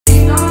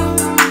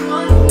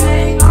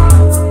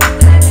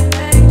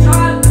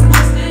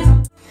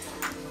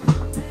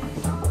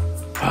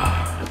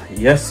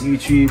Yes,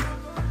 YouTube,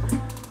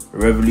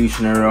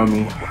 Revolutionary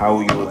Army,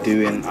 how you all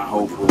doing? I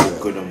hope we're all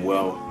good and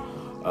well.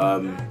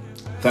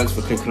 Thanks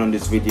for clicking on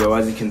this video.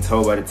 As you can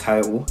tell by the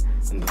title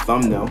and the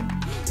thumbnail,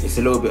 it's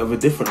a little bit of a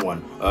different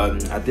one.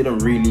 I didn't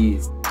really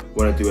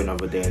want to do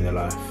another day in the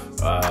life.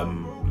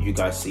 You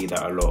guys see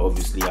that a lot.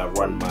 Obviously, I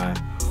run my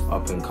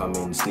up and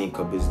coming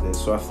sneaker business,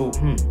 so I thought,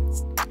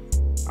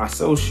 I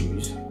sell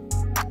shoes,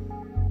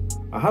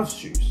 I have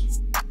shoes,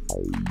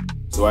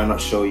 so why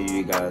not show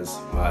you guys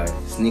my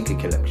sneaker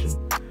collection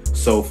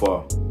so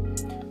far.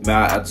 May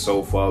I add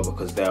so far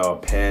because there are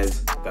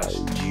pairs that's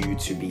due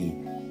to be,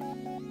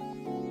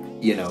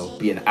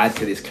 be an add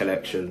to this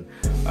collection.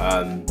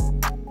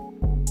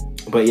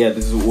 But yeah,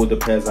 this is all the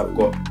pairs I've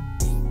got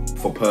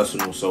for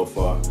personal so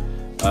far.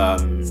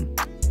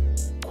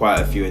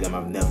 Quite a few of them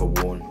I've never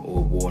worn,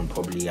 or worn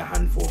probably a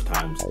handful of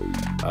times.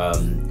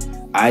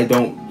 I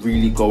don't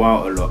really go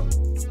out a lot,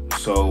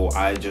 so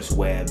I just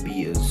wear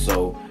beaters.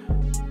 So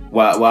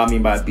what I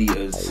mean by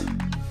beaters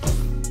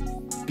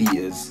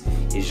is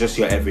just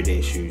your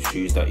everyday shoes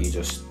that you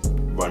just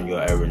run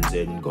your errands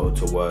in, go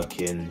to work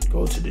in,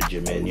 go to the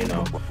gym in,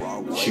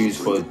 shoes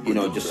for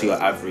just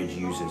your average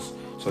users.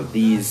 So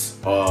these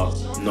are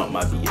not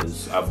my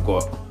beaters. I've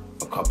got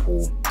a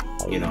couple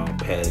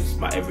pairs,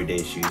 my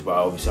everyday shoes, but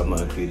obviously I'm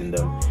not including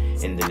them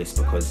in the list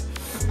because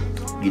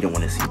you don't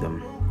want to see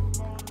them.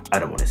 I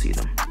don't want to see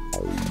them.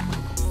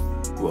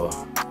 Well,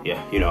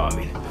 yeah, you know what I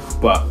mean.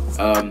 But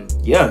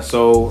yeah,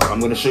 so I'm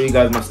gonna show you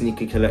guys my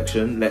sneaker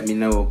collection. Let me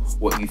know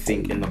what you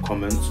think in the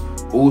comments.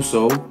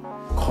 Also,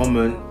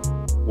 comment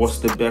what's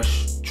the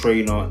best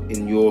trainer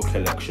in your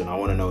collection. I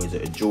want to know, is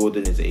it a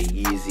Jordan, is it a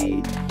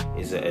Yeezy,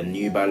 is it a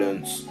New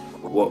Balance?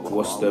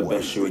 What's the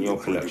best shoe in your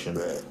collection?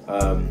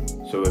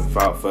 So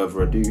without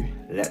further ado,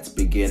 let's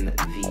begin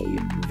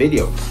the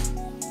video.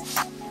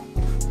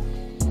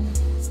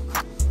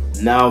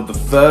 Now the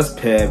first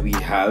pair we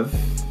have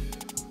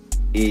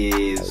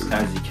is,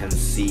 as you can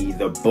see,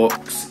 the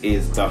box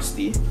is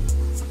dusty.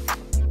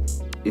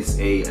 It's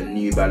a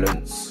New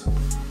Balance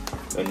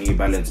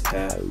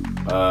pair.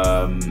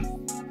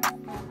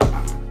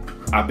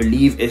 I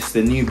believe it's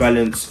the New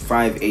Balance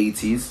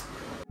 580s.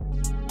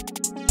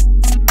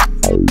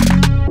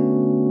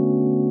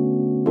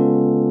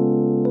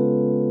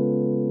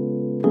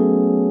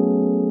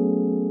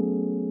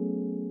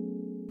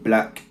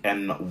 Black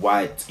and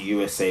white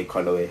USA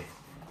colorway.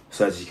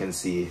 So as you can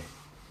see,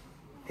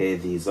 here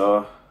these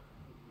are.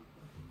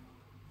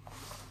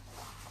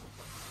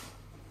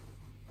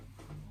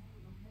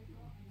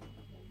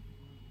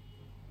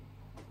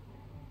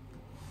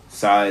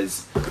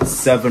 Size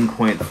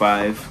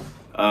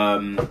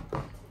 7.5.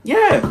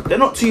 Yeah, they're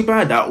not too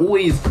bad. I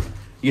always,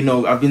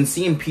 I've been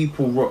seeing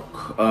people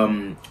rock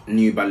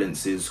New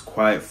Balances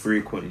quite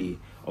frequently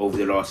over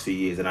the last few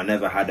years, and I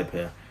never had a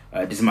pair.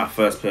 This is my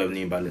first pair of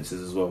New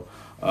Balances as well.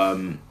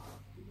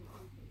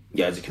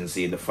 Yeah, as you can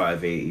see, the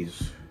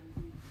 580s.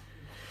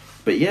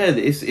 But yeah,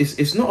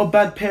 it's not a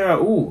bad pair at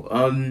all.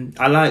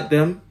 I like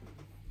them.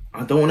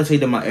 I don't want to say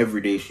they're my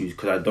everyday shoes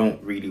because I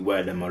don't really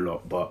wear them a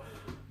lot. But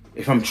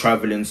if I'm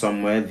traveling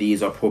somewhere,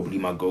 these are probably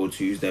my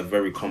go-tos. They're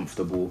very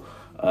comfortable.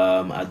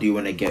 I do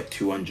want to get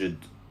the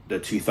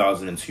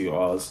 2002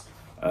 Rs.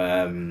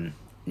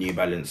 New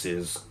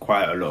Balances,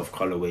 quite a lot of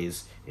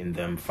colorways in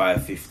them,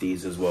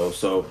 550s as well.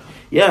 So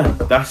yeah,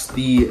 that's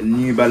the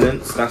New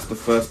Balance. That's the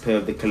first pair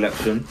of the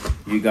collection.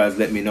 You guys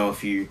let me know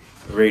if you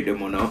rate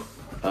them or not.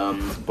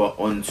 But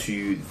on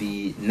to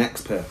the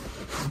next pair.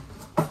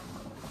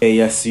 Okay,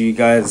 yes, so you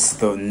guys,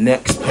 the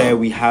next pair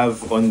we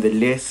have on the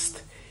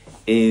list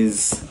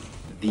is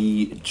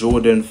the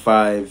Jordan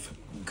 5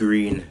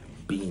 Green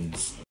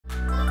Beans.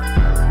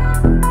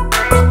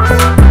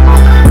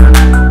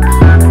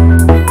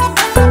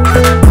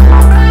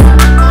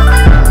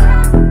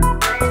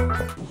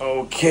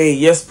 Okay,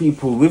 yes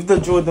people, with the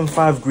Jordan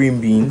 5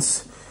 Green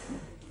Beans,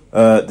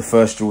 the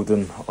first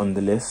Jordan on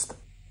the list,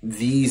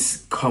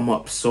 these come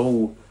up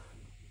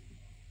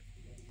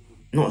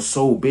not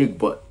so big,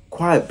 but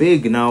quite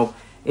big. Now,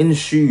 in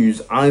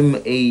shoes, I'm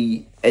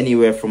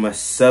anywhere from a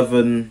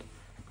 7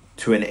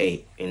 to an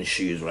 8 in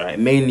shoes, right?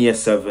 Mainly a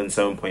 7,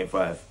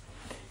 7.5.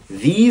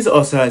 These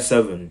are size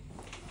 7.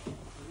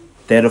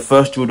 They're the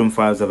first Jordan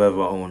 5s I've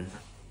ever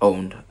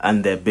owned,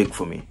 and they're big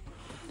for me.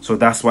 So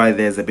that's why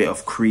there's a bit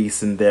of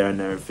crease in there and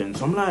everything.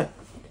 So I'm like,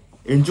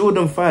 in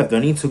Jordan 5, do I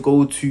need to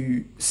go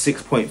to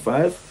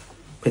 6.5?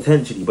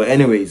 Potentially. But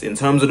anyways, in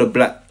terms of the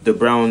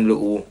brown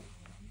little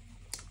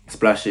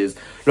splashes,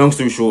 long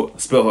story short,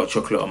 spilled hot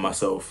chocolate on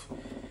myself.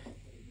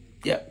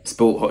 Yeah,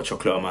 spilled hot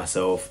chocolate on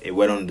myself. It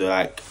went on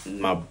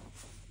my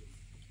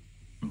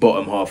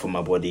bottom half of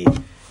my body,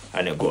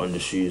 and it got on the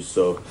shoes.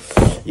 So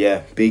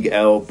yeah, big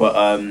L. But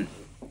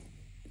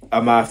I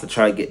might have to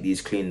try and get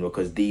these clean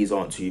because these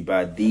aren't too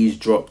bad. These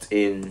dropped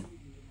in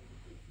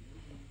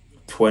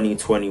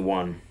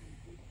 2021.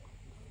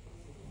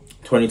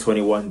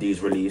 2021 these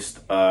released.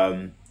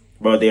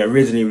 Well, they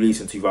originally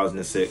released in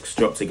 2006,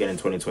 dropped again in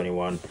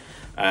 2021.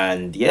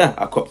 And yeah,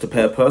 I copped a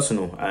pair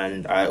personal,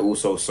 and I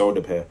also sold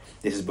a pair.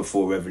 This is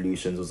before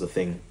Revolutions was a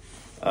thing.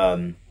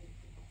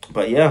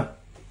 But yeah,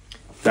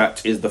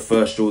 that is the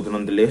first Jordan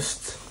on the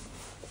list.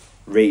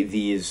 Rate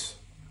these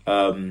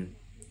in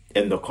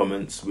the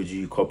comments. Would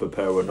you cop a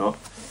pair or not?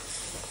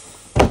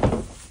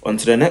 On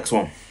to the next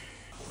one.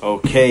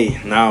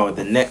 Okay, now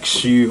the next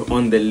shoe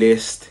on the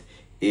list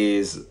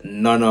is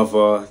none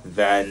other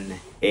than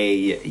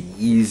a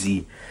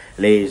Yeezy,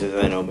 ladies and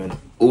gentlemen.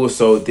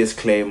 Also,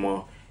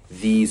 disclaimer,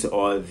 these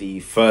are the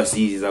first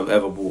Yeezys I've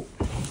ever bought.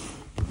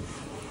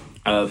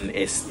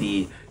 It's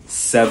the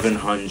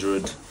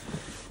 700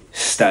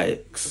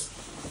 Statics.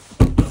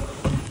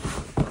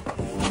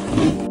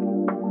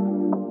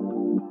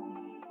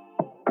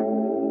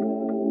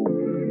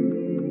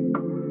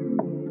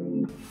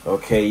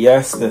 Okay,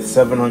 yes, the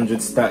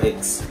 700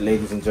 Statics,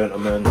 ladies and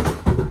gentlemen.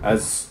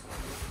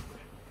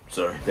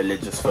 Sorry, the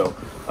lid just fell.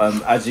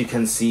 As you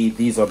can see,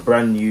 these are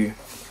brand new,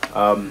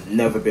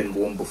 never been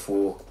worn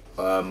before.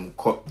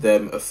 Copped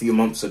them a few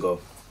months ago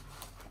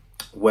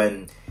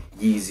when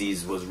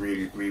Yeezys was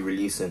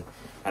re-releasing,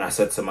 and I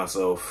said to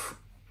myself,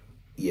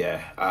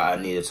 yeah, I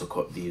needed to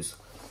cop these.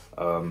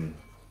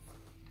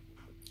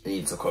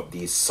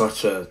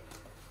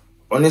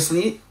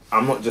 Honestly,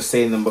 I'm not just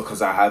saying them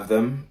because I have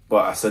them,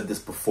 but I said this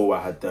before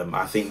I had them.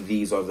 I think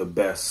these are the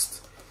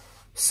best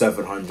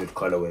 700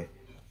 colorway.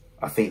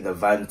 I think the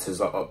Vantas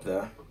are up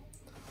there.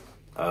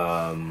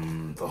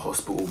 The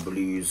Hospital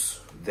Blues,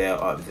 they're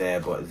up there,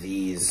 but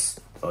these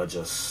are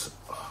just...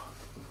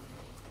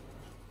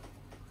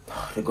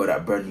 they got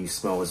that brand new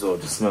smell as well.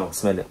 Just smell it.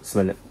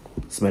 Can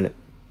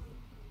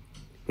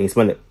you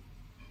smell it?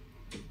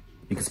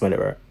 You can smell it,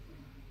 right?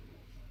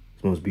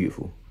 It smells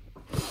beautiful.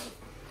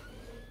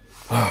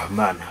 Oh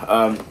man,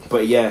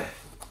 but yeah,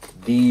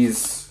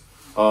 these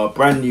are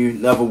brand new,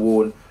 never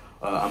worn.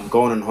 I'm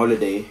going on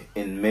holiday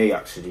in May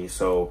actually,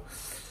 so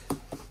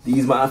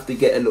these might have to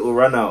get a little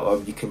run out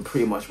of. You can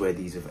pretty much wear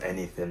these with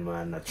anything,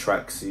 man. A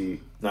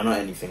tracksuit, no, not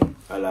anything,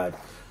 I lied.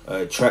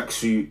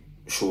 Tracksuit,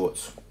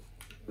 shorts,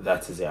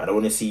 that is it. I don't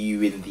want to see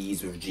you in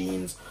these with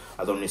jeans.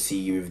 I don't want to see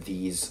you with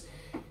these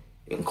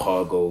in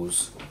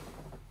cargos.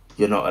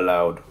 You're not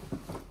allowed.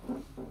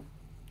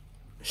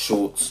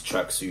 Shorts,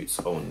 tracksuits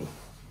only.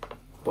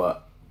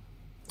 But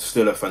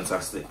still a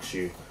fantastic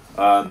shoe.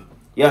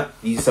 Yeah,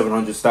 these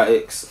 700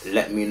 Statics,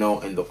 let me know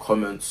in the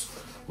comments,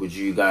 would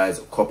you guys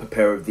cop a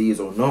pair of these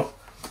or not?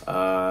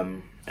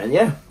 And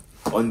yeah,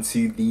 on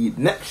to the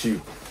next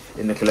shoe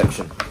in the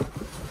collection.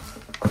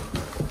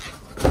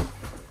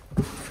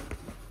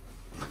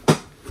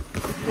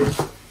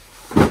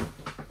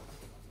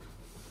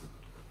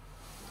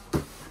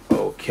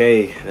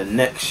 Okay, the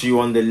next shoe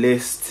on the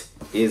list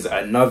is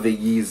another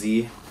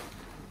Yeezy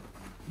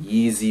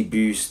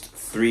Boost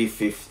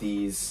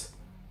 350s,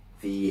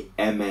 the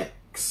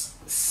MX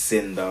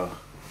Cinder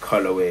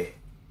colorway.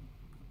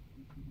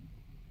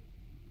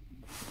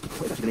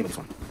 What is actually the name of this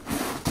one?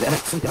 The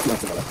MX Cinder.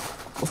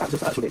 What's that?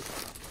 Just the actual name?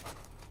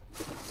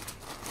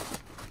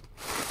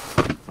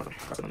 Oh, no,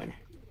 that's not the name.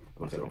 I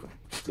want to say the wrong thing.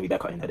 It's gonna be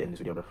better cutting in this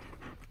video, bro.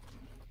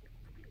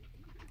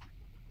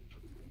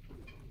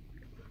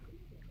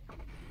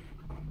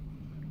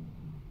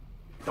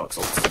 Dark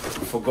Salt.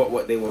 I forgot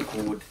what they were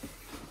called.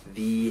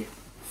 The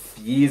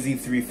Yeezy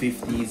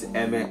 350s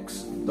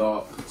MX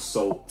Dark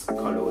Salt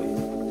colorway.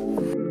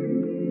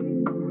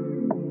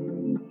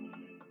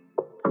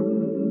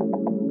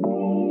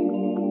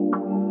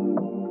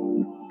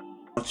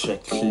 Such a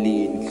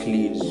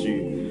clean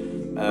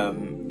shoe.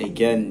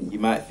 Again, you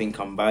might think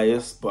I'm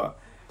biased, but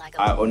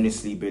I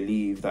honestly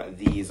believe that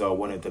these are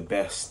one of the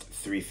best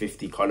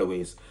 350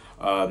 colorways.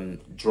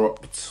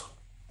 Dropped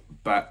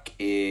back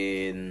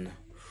in,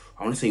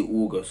 I want to say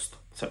August,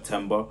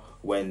 September,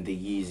 when the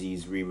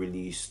Yeezys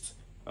re-released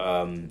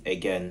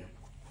again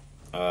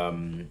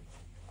in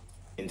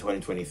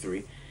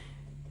 2023.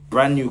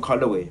 Brand new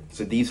colorway.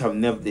 So these have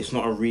never, it's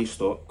not a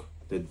restock.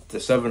 The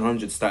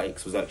 700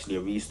 Statics was actually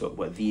a restock,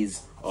 but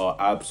these are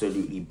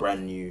absolutely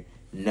brand new,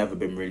 never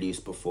been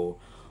released before.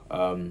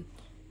 And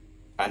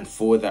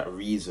for that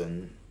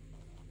reason,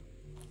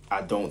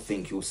 I don't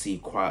think you'll see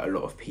quite a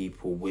lot of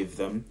people with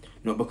them.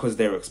 Not because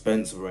they're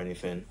expensive or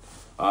anything,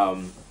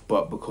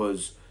 but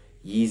because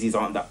Yeezys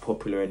aren't that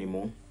popular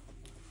anymore.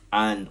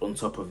 And on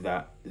top of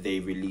that,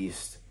 they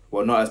released,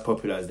 well, not as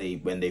popular as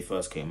when they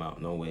first came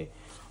out, no way.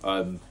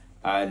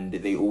 And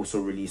they also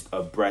released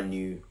a brand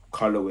new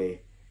colorway.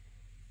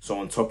 So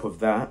on top of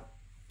that,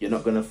 you're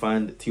not going to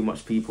find too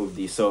much people with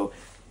these. So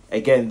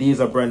again,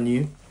 these are brand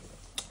new.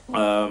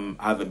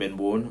 Haven't been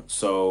worn,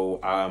 so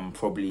I'm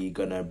probably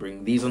gonna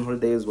bring these on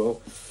holiday as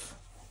well.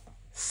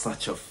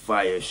 Such a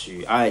fire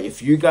shoe.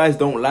 If you guys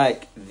don't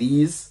like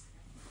these,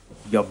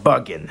 you're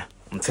bugging.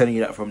 I'm telling you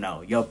that from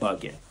now. You're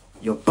bugging.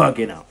 You're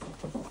bugging out.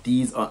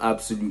 These are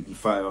absolutely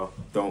fire.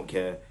 Don't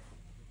care.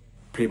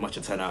 Pretty much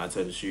a 10 out of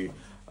 10 shoe.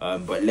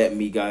 But let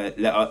me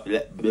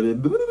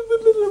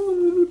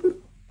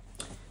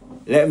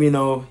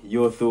know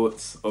your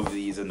thoughts of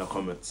these in the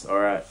comments. All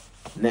right.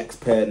 Next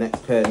pair.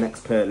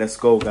 Let's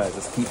go, guys.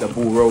 Let's keep the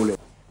ball rolling.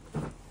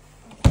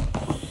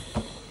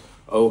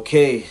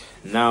 Okay,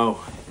 now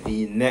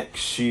the next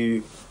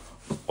shoe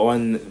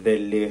on the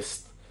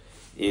list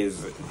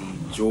is the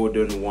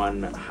Jordan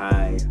 1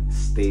 High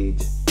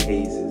Stage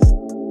Hazes.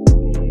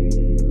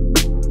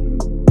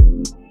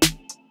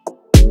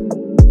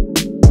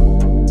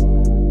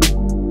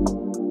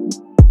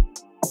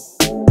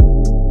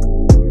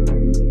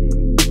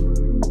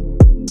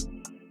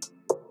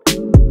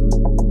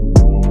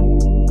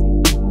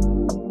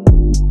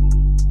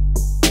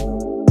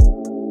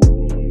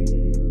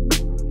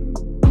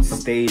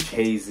 Stage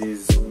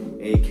Hazes,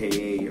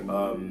 aka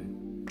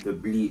the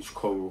bleach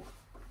coral,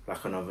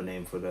 like another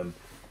name for them.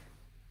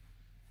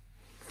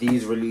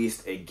 These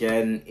released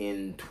again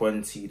in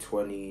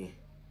 2020.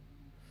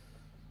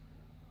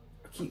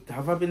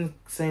 Have I been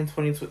saying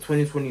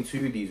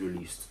 2022? These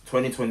released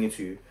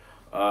 2022.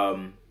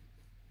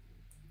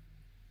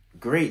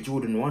 Great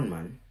Jordan 1,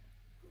 man.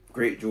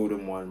 Great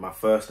Jordan 1. My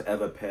first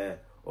ever pair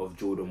of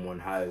Jordan 1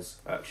 highs,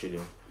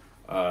 actually.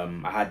 I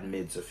had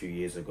mids a few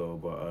years ago,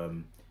 but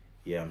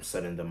yeah, I'm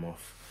selling them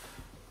off.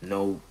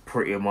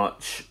 Pretty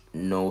much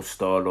no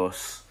star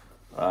loss.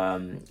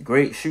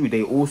 Great shoe.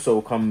 They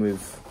also come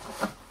with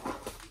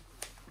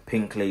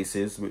pink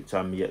laces, which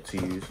I'm yet to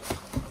use,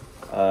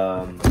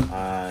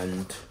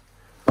 and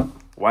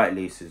white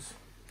laces.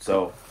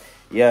 So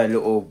yeah, a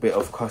little bit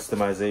of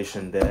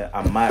customization there.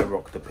 I might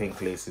rock the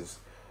pink laces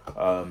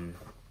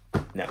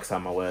next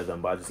time I wear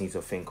them, but I just need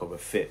to think of a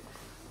fit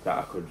that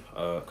I could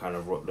kind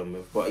of rock them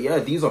with. But yeah,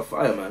 these are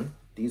fire, man.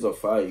 These are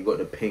fire. You got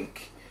the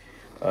pink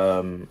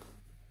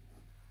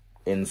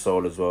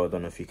insole as well. I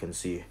don't know if you can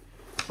see,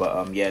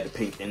 but yeah, the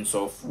pink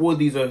insole. Well,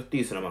 these are a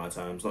decent amount of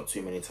times, not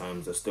too many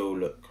times.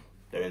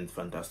 They're in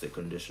fantastic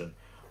condition.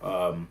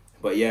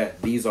 But yeah,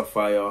 these are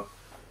fire.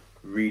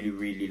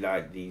 Really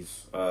like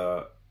these.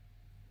 Feel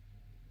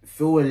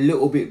a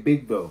little bit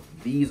big though.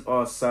 These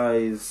are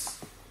size,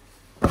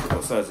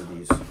 what size are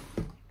these?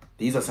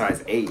 These are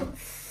size 8.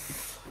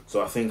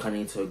 So I think I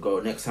need to go,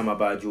 next time I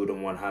buy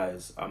Jordan 1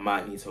 highs, I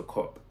might need to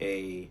cop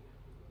a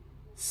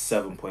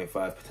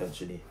 7.5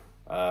 potentially,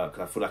 because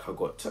I feel like I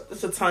got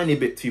just a tiny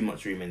bit too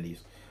much room in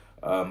these,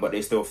 but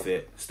they still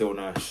fit, still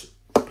nice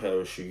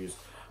pair of shoes.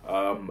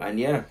 And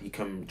yeah,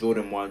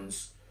 Jordan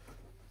 1s,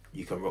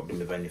 you can rock them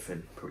with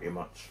anything pretty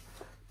much.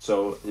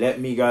 So let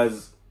me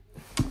guys,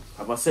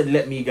 have I said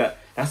let me guys?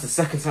 That's the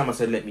second time I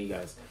said let me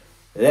guys.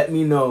 Let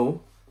me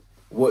know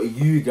what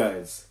you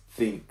guys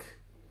think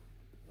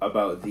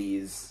about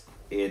these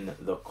in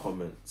the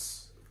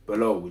comments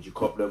below. Would you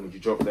cop them? Would you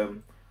drop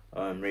them?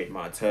 Rate them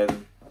out of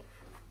 10.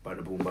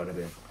 Bada boom, bada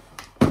bing.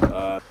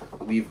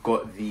 We've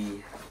got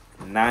the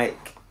Nike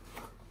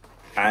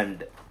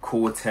and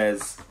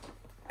Cortez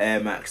Air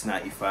Max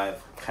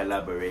 95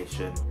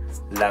 collaboration,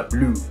 La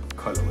Blue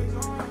colorway.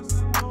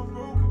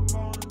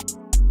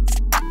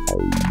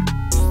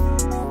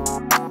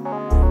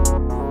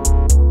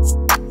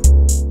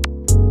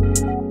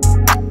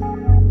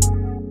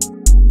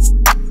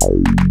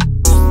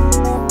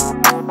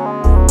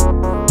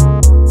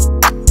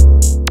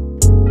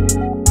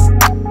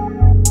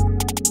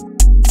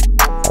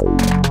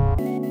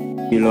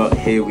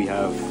 Here we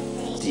have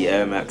the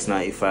Air Max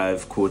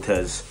 95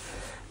 Cortez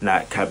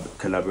Nike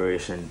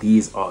collaboration.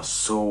 These are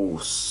so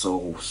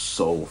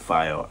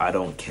fire. I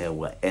don't care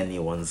what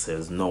anyone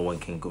says. No one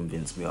can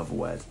convince me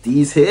otherwise.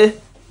 These here,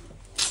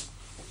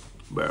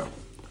 bro,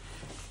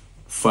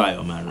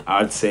 fire, man.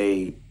 I'd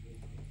say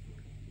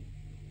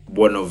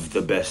one of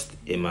the best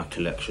in my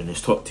collection.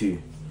 It's top 2,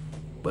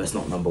 but it's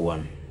not number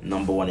 1.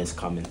 Number 1 is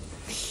coming.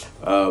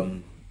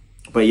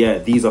 But yeah,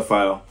 these are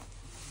fire.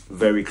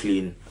 Very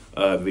clean.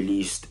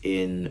 Released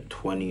in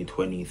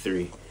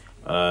 2023.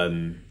 I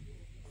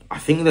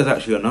think there's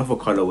actually another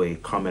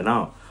colorway coming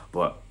out,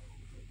 but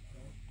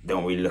they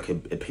don't really look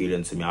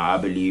appealing to me. I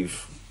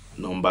believe,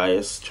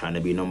 non-biased, trying to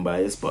be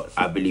non-biased, but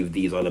I believe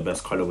these are the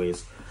best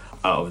colorways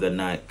out of the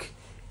Nike,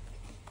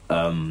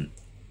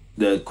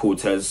 the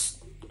Cortez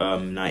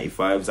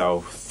 95s.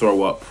 I'll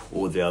throw up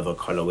all the other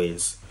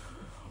colorways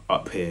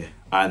up here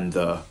and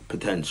the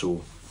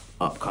potential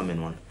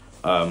upcoming one.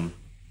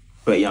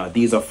 But yeah,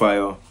 these are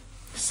fire.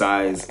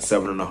 Size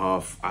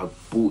 7.5. I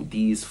bought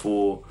these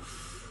for,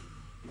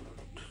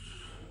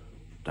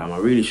 damn, I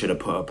really should have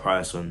put a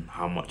price on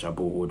how much I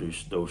bought all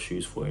those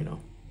shoes for, you know.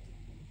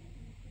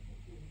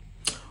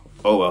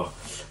 Oh well,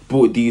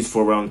 bought these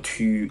for around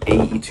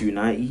 $280,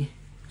 $290,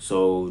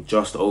 so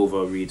just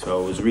over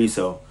retail. It was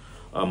resale.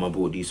 I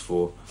bought these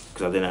for,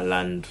 because I didn't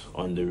land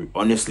on the,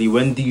 honestly,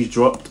 when these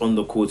dropped on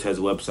the Cortez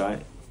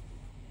website,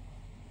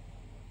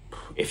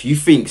 if you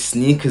think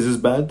sneakers is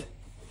bad,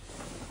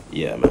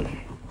 yeah, man.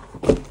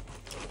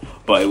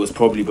 But it was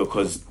probably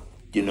because,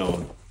 you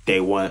know, they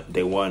weren't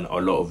a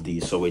lot of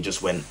these, so it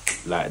just went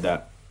like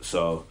that.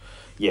 So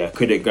yeah,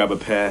 couldn't grab a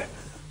pair,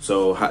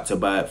 so had to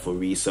buy it for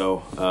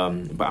resale.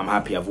 But I'm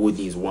happy. I've worn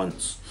these one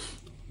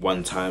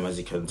time, as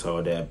you can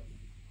tell. They're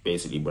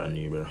basically brand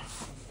new, bro.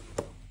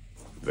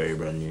 Very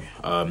brand new.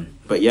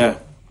 But yeah,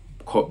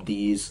 cop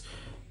these.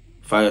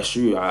 Fire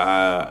shoe.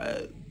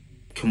 I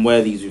can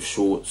wear these with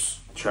shorts,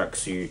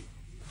 tracksuit,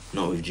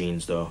 not with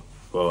jeans though.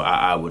 Well,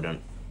 I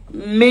wouldn't.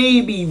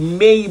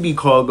 Maybe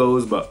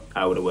cargos, but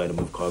I would wear them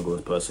with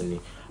cargos personally.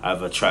 I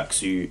have a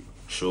tracksuit,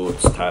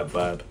 shorts type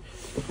vibe,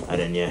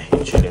 and then yeah,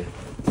 you're chilling.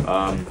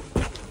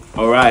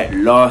 All right,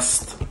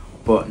 last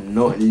but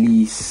not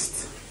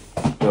least,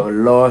 the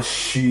last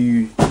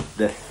shoe,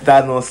 the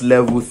Thanos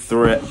level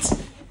threat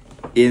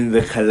in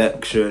the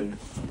collection,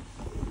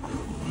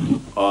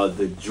 are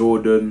the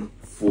Jordan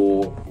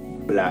 4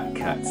 Black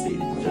Cats, ladies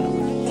and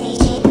gentlemen.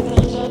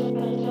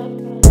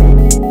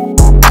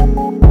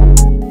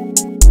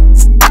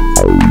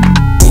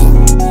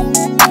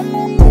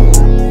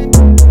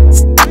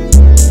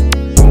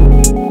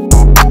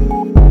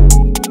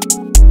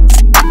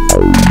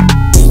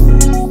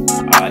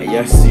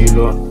 Yes, you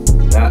lot,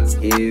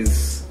 that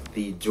is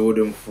the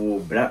Jordan 4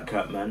 Black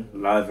Cat, man,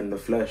 live in the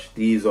flesh.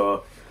 These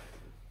are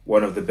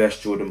one of the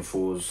best Jordan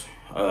 4s.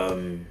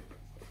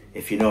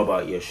 If you know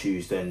about your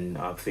shoes, then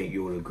I think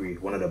you will agree.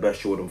 One of the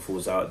best Jordan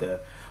 4s out there.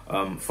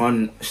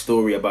 Fun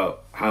story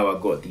about how I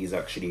got these,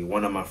 actually.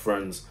 One of my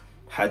friends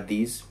had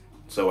these,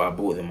 so I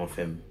bought them off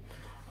him.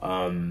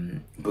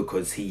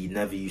 Because he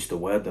never used to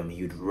wear them.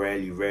 He would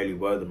rarely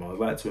wear them. I was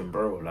like to him,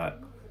 bro, like,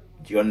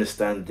 do you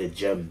understand the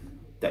gem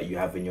that you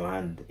have in your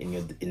hand,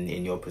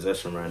 in your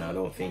possession right now? I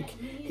don't think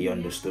he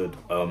understood.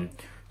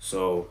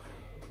 So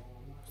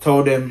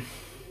told him,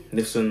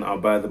 listen, I'll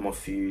buy them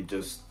off you,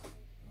 just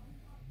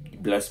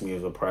bless me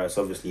with a price.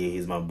 Obviously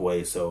he's my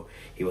boy, so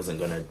he wasn't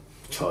gonna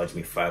charge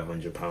me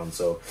 £500.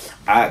 So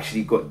I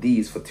actually got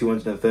these for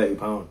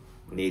 £230,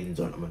 ladies and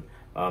gentlemen.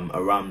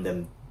 Around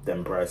them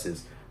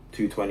prices,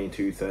 220,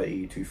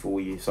 230,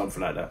 240,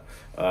 something like that.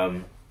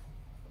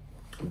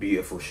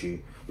 Beautiful shoe.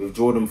 With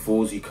Jordan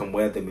 4s, you can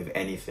wear them with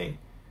anything.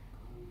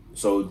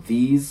 So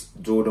these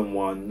Jordan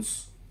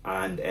 1s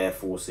and Air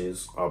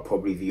Forces are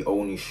probably the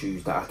only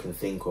shoes that I can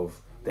think of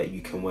that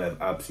you can wear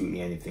with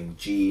absolutely anything.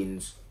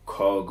 Jeans,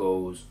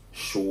 cargos,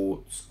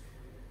 shorts,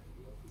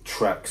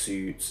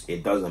 tracksuits,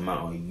 it doesn't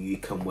matter. You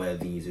can wear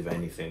these with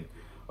anything,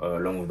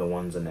 along with the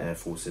ones and the Air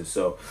Forces.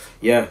 So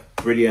yeah,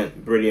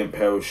 brilliant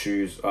pair of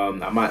shoes. I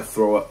might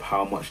throw up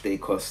how much they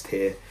cost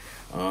here.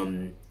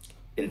 In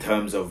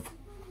terms of,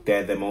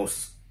 they're the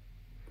most,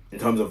 in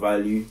terms of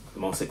value, the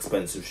most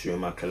expensive shoe in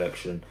my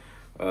collection.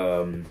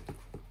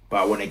 But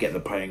I want to get the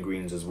Pine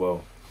Greens as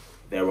well.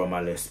 They're on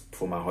my list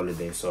for my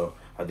holiday, so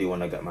I do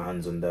want to get my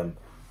hands on them.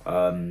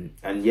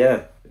 And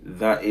yeah,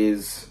 that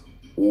is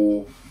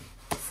all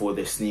for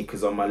the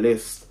sneakers on my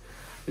list.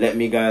 Let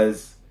me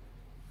guys,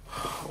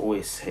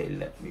 always say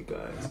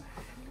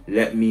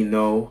let me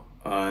know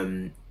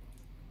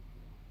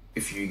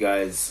if you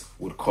guys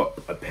would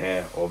cop a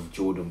pair of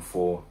Jordan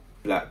 4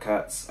 Black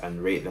Cats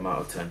and rate them out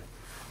of 10.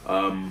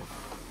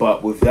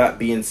 But with that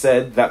being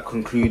said, that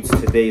concludes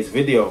today's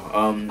video.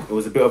 It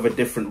was a bit of a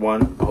different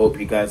one. I hope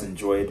you guys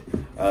enjoyed.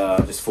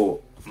 Just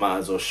thought might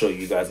as well show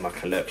you guys my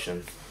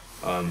collection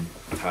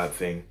type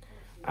thing.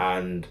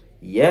 And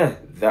yeah,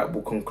 that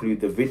will conclude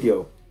the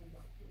video.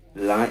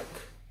 Like,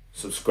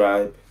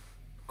 subscribe,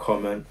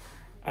 comment,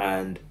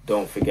 and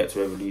don't forget to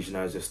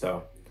revolutionize your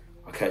style.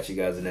 I'll catch you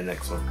guys in the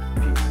next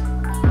one. Peace.